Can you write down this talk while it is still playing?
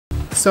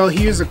So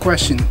here's a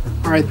question.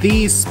 Are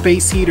these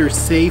space heaters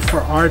safe for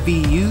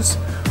RV use?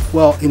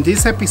 Well, in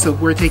this episode,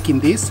 we're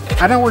taking this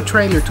and our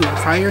trailer to a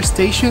fire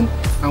station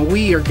and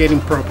we are getting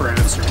proper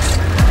answers.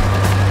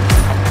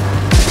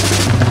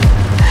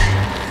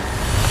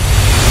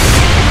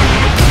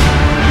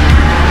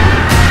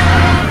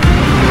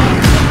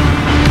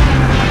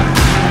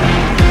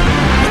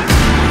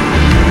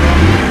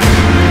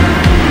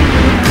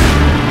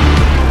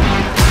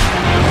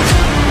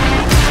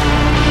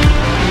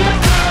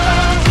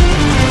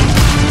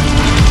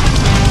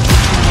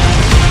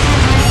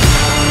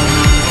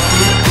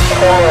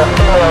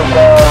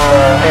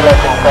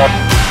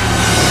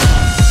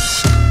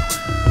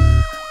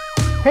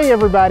 Hey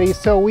everybody,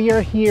 so we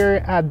are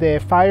here at the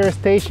fire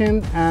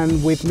station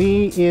and with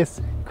me is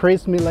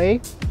Chris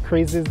Millay.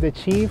 Chris is the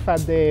chief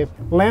at the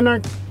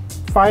Llenarch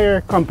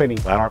Fire Company.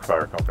 Llenarch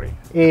Fire Company.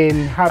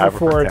 In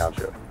Haverford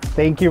Township.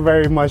 Thank you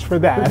very much for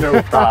that.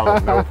 No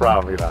problem, no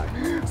problem,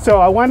 Eli. So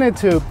I wanted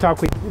to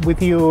talk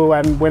with you,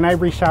 and when I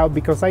reach out,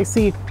 because I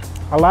see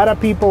a lot of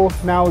people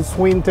now, it's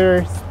winter,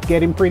 it's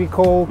getting pretty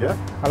cold. Yeah.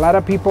 A lot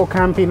of people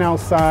camping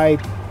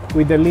outside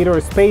with the little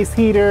space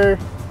heater.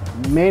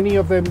 Many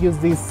of them use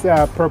this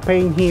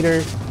propane heater.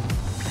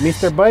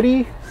 Mr.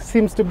 Buddy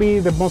seems to be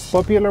the most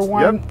popular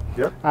one.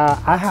 Yep.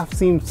 I have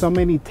seen so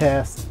many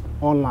tests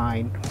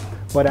online,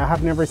 but I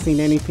have never seen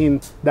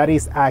anything that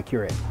is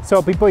accurate.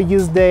 So people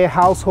use the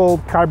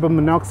household carbon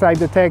monoxide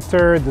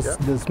detector,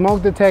 the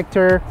smoke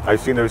detector.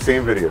 I've seen those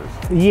same videos.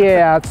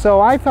 Yeah,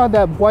 so I thought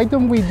that why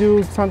don't we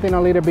do something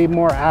a little bit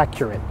more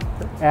accurate?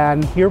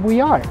 And here we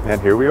are. And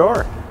here we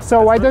are.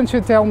 So why don't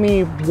you tell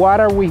me, what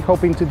are we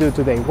hoping to do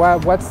today?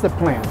 What's the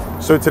plan?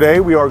 So today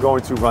we are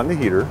going to run the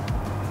heater.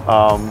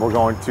 We're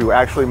going to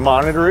actually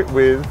monitor it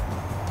with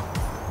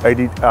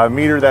a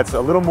meter that's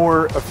a little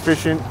more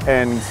efficient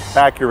and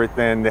accurate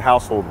than the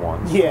household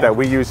ones that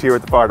we use here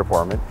at the fire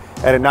department.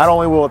 And it not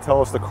only will it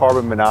tell us the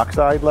carbon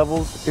monoxide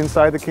levels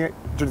inside the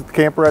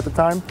camper at the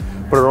time,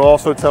 but it'll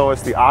also tell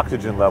us the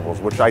oxygen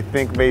levels, which I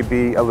think may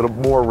be a little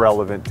more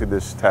relevant to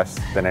this test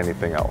than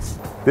anything else.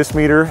 This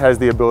meter has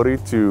the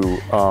ability to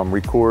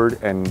record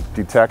and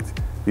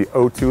detect the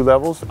O2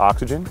 levels,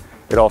 oxygen.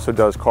 It also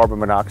does carbon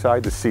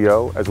monoxide, the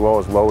CO, as well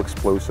as low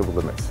explosive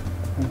limits.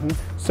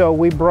 So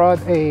we brought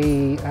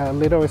a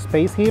little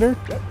space heater,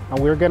 and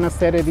we're gonna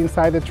set it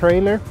inside the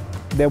trailer.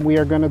 Then we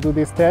are gonna do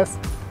this test.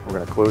 We're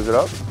gonna close it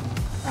up.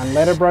 And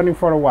let it run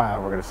for a while.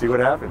 And we're gonna see what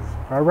happens.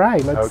 All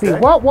right, let's see.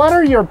 What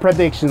are your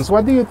predictions?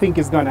 What do you think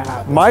is gonna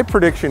happen? My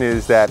prediction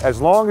is that as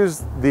long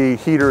as the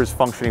heater is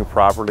functioning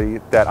properly,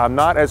 that I'm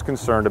not as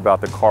concerned about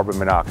the carbon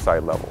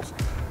monoxide levels.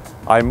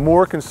 I'm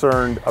more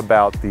concerned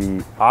about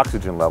the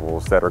oxygen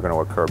levels that are going to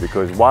occur,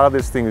 because while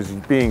this thing is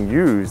being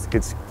used,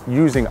 it's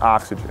using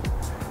oxygen.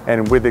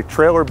 And with the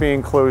trailer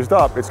being closed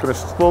up, it's going to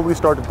slowly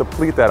start to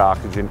deplete that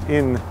oxygen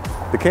in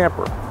the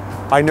camper.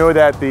 I know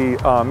that the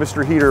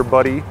Mr. Heater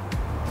Buddy,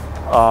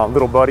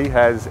 little buddy,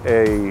 has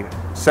a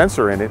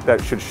sensor in it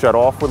that should shut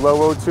off with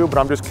low O2, but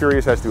I'm just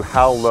curious as to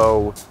how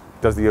low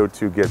does the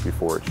O2 get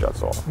before it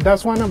shuts off.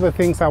 That's one of the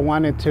things I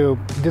wanted to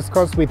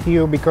discuss with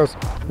you, because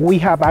we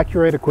have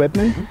accurate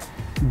equipment,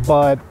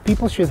 but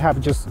people should have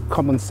just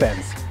common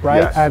sense,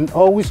 right? Yes. And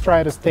always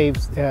try to stay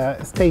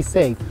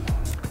safe.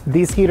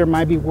 This heater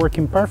might be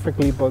working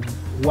perfectly, but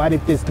what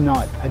if it's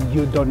not, and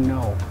you don't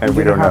know? And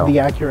we don't have know. The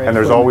accurate and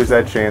there's equipment. always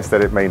that chance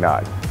that it may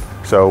not.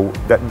 So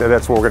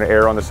that's where we're going to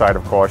err on the side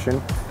of caution,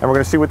 and we're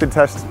going to see what the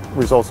test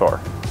results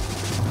are.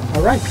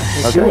 All right,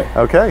 let's do it.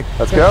 Okay,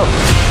 let's go.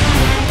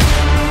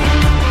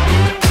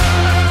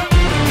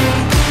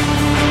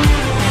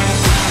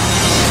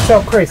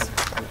 So Chris,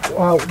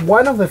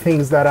 one of the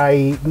things that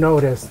I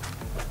noticed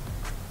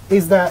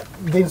is that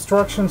the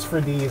instructions for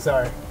these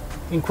are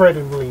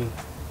incredibly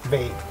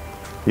vague.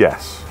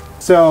 Yes.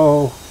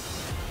 So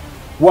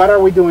what are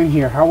we doing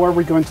here? How are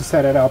we going to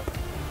set it up?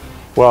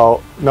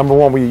 Well, number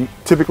one, we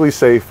typically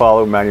say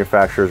follow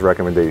manufacturer's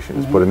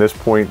recommendations, but in this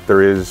point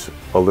there is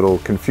a little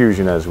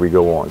confusion as we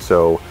go on.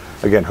 So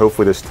again,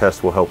 hopefully this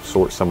test will help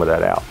sort some of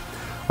that out.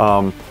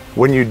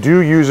 When you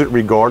do use it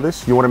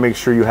regardless, you want to make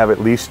sure you have at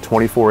least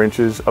 24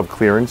 inches of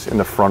clearance in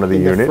the front of the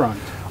unit,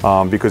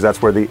 because that's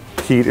where the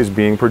heat is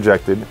being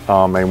projected,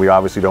 and we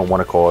obviously don't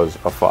want to cause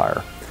a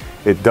fire.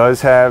 It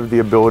does have the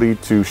ability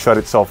to shut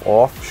itself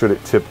off should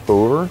it tip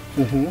over,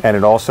 and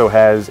it also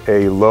has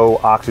a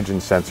low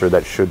oxygen sensor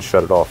that should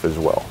shut it off as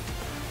well.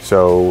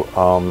 So,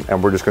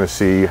 and we're just going to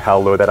see how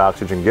low that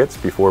oxygen gets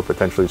before it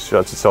potentially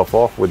shuts itself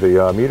off with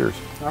the meters.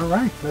 All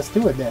right, let's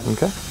do it then.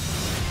 Okay.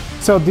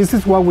 So this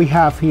is what we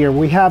have here.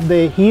 We have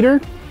the heater,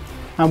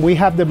 and we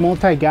have the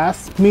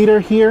multi-gas meter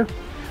here.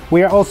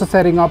 We are also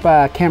setting up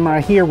a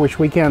camera here, which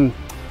we can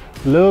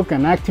look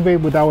and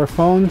activate with our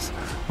phones.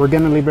 We're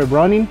going to leave it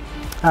running.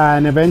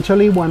 And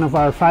eventually one of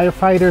our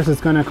firefighters is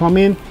going to come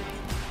in,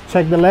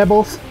 check the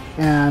levels,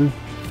 and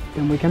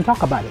then we can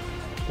talk about it.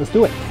 Let's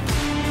do it.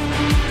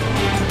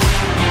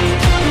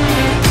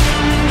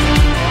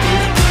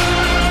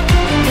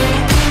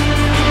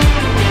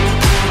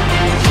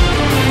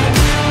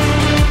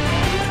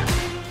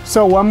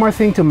 So one more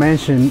thing to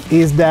mention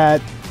is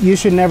that You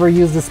should never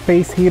use the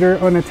space heater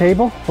on a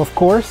table, of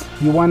course.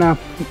 You want to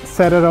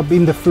set it up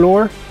in the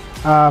floor.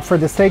 For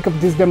the sake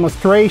of this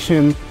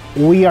demonstration,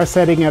 we are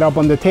setting it up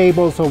on the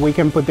table so we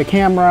can put the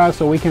camera,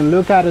 so we can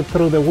look at it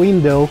through the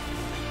window.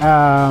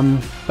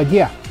 But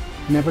yeah,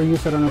 never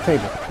use it on a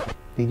table.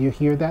 Did you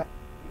hear that?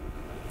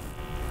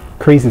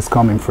 Chris is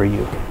coming for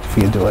you if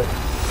you do it.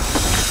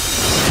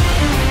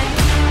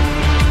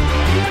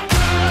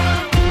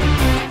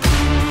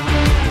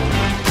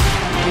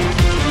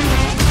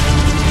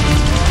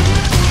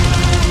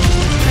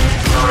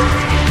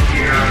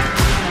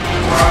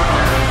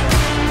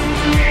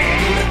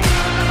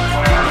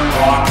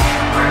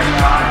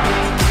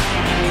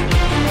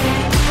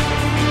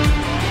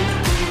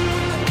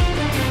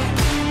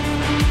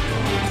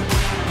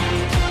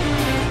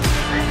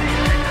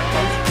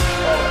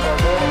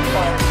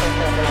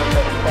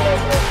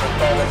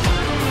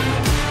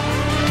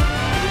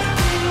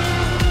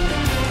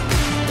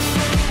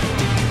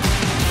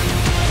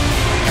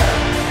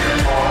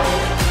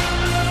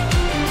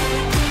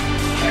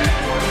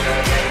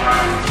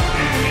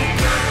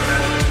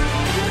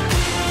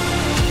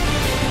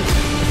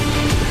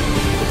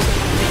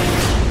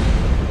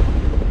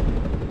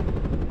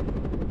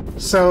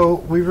 So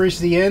we reached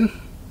the end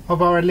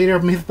of our little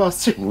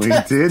Mythbuster We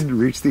test. did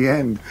reach the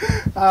end.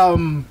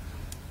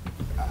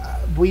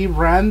 We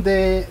ran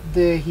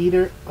the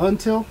heater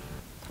until,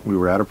 We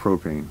were out of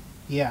propane.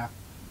 yeah.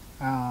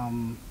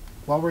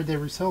 What were the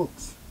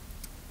results?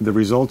 The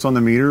results on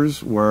the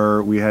meters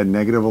were we had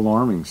negative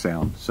alarming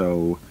sound.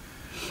 So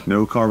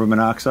no carbon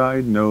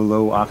monoxide, no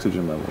low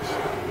oxygen levels.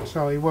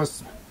 So it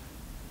was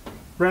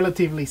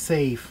relatively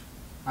safe.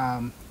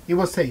 It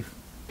was safe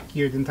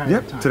here the entire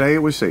Yep, time. today it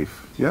was safe.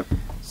 Yep.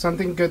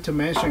 Something good to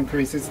mention,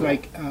 Chris, it's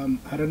like,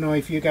 I don't know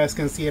if you guys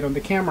can see it on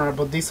the camera,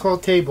 but this whole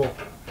table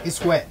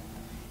is wet.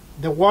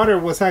 The water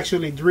was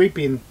actually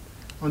dripping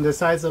on the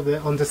sides of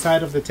on the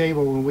side of the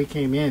table when we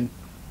came in.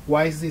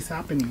 Why is this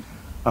happening?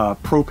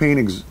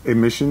 Propane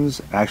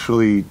emissions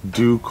actually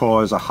do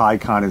cause a high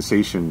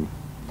condensation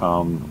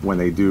when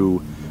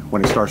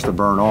it starts to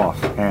burn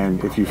off.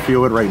 And if you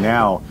feel it right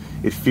now,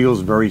 it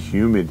feels very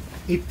humid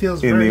It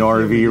feels in very the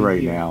RV humid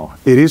right here. now.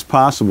 It is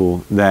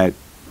possible that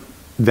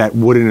that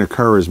wouldn't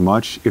occur as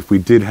much if we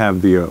did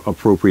have the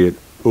appropriate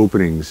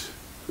openings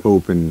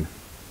open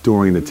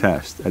during the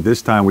test. At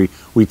this time,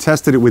 we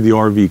tested it with the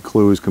RV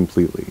closed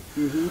completely.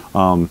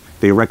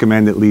 They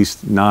recommend at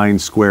least 9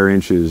 square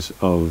inches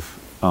of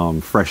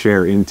fresh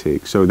air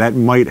intake. So that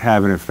might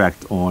have an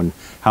effect on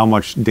how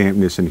much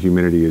dampness and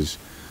humidity is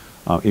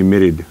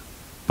emitted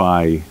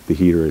by the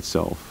heater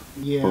itself.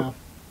 Yeah. But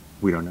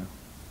we don't know.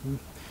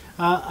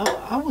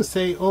 I would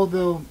say,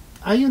 although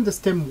I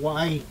understand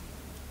why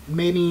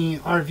many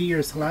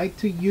RVers like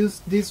to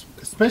use this,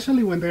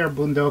 especially when they are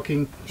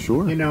boondocking.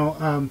 Sure. You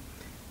know,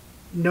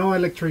 no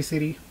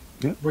electricity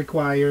Yep.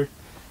 required,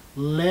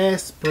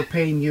 less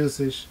propane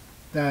usage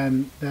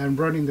than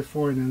running the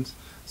furnace.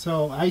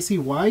 So I see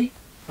why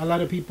a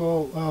lot of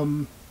people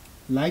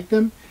like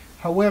them.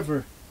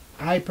 However,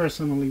 I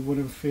personally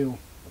wouldn't feel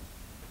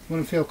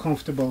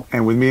comfortable.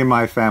 And with me and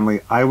my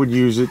family, I would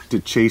use it to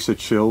chase a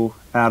chill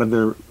out of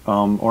the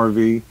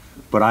RV,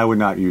 but I would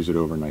not use it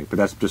overnight. But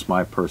that's just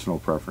my personal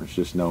preference,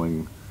 just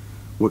knowing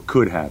what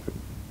could happen.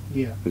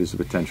 Yeah. It is a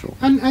potential.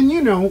 And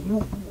you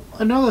know,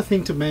 another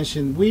thing to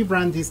mention, we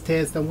ran this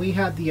test and we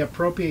had the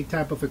appropriate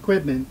type of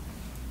equipment.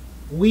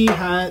 We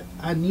had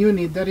a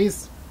unit that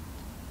is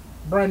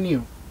brand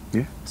new.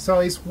 Yeah. So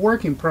it's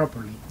working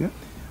properly. Yeah.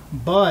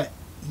 But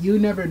you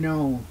never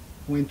know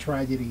when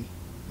tragedy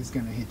is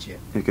going to hit you.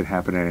 It could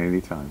happen at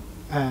any time.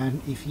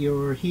 And if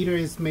your heater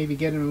is maybe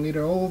getting a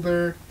little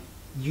older,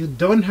 you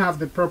don't have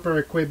the proper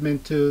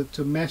equipment to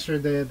measure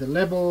the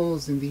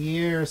levels in the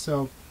air.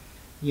 So,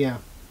 yeah.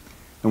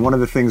 And one of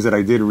the things that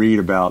I did read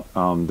about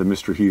the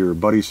Mr. Heater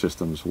buddy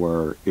systems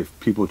were if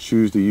people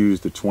choose to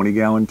use the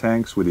 20-gallon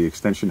tanks with the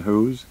extension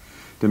hose,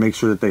 to make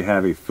sure that they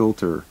have a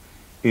filter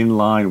in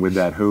line with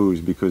that hose,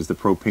 because the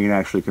propane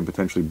actually can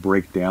potentially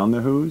break down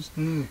the hose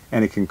and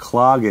it can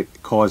clog it,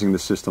 causing the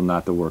system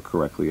not to work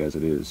correctly as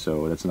it is.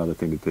 So that's another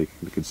thing to take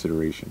into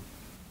consideration.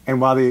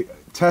 And while the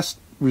test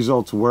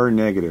results were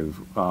negative,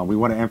 we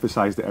want to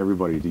emphasize to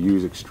everybody to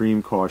use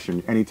extreme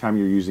caution anytime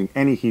you're using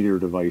any heater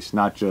device,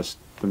 not just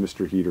the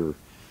Mr. Heater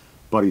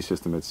buddy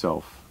system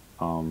itself.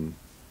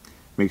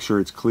 Make sure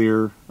it's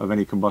clear of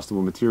any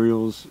combustible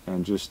materials,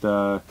 and just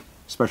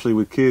especially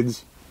with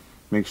kids,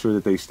 make sure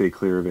that they stay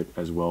clear of it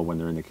as well when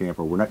they're in the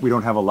camper. We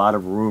don't have a lot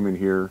of room in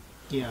here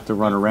to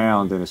run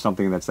around, and it's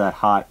something that's that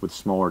hot with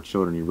smaller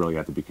children you really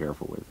have to be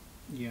careful with.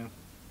 Yeah.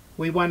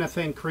 We want to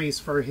thank Chris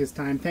for his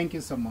time. Thank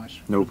you so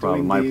much. No for problem.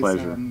 doing My this.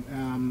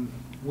 pleasure.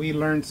 We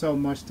learned so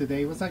much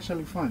today. It was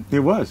actually fun. It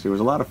was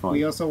a lot of fun.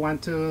 We also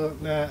want to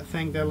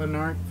thank the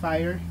Llenarch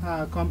Fire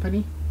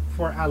Company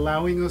for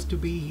allowing us to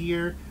be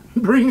here,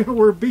 bring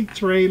our big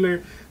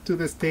trailer to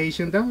the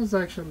station. That was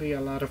actually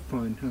a lot of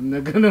fun. I'm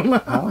not gonna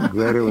lie. I'm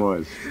glad it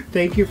was.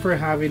 Thank you for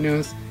having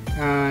us.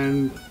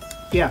 And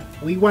yeah,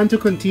 we want to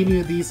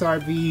continue these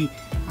RV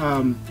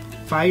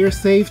fire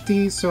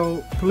safety.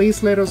 So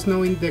please let us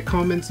know in the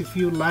comments if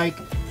you like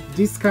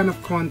this kind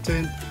of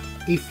content,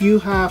 if you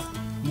have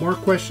more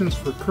questions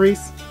for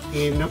Chris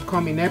in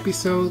upcoming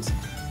episodes.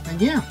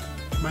 And yeah,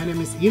 my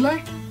name is Eli.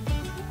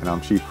 And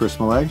I'm Chief Chris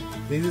Millay.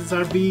 This is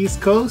RV East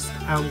Coast,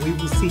 and we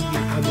will see you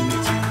on the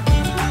next one.